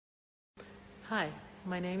Hi,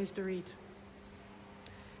 my name is Dorit.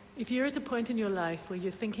 If you're at a point in your life where you're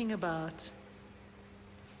thinking about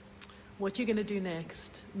what you're going to do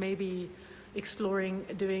next, maybe exploring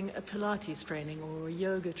doing a Pilates training or a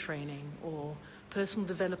yoga training or personal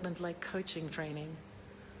development like coaching training,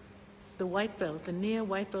 the white belt, the Nia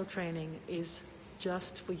White Belt training is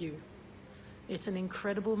just for you. It's an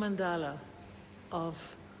incredible mandala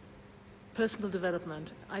of personal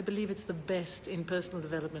development. I believe it's the best in personal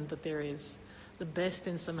development that there is, the best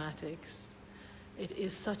in somatics. It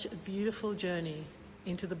is such a beautiful journey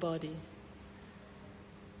into the body,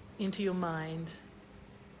 into your mind,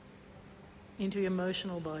 into your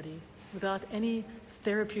emotional body. Without any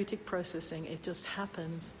therapeutic processing, it just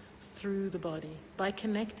happens through the body by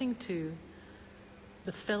connecting to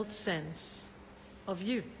the felt sense of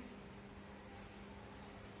you.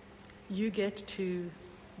 You get to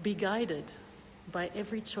be guided by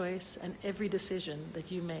every choice and every decision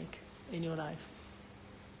that you make in your life.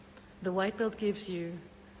 The white belt gives you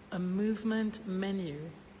a movement menu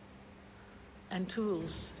and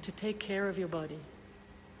tools to take care of your body.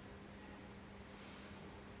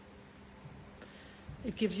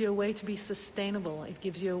 It gives you a way to be sustainable. It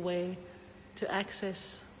gives you a way to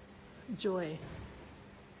access joy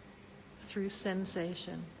through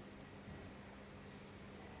sensation.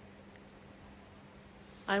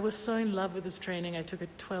 I was so in love with this training, I took it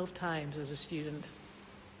 12 times as a student.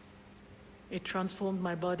 It transformed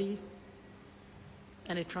my body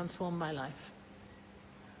and it transformed my life.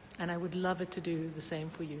 And I would love it to do the same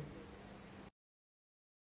for you.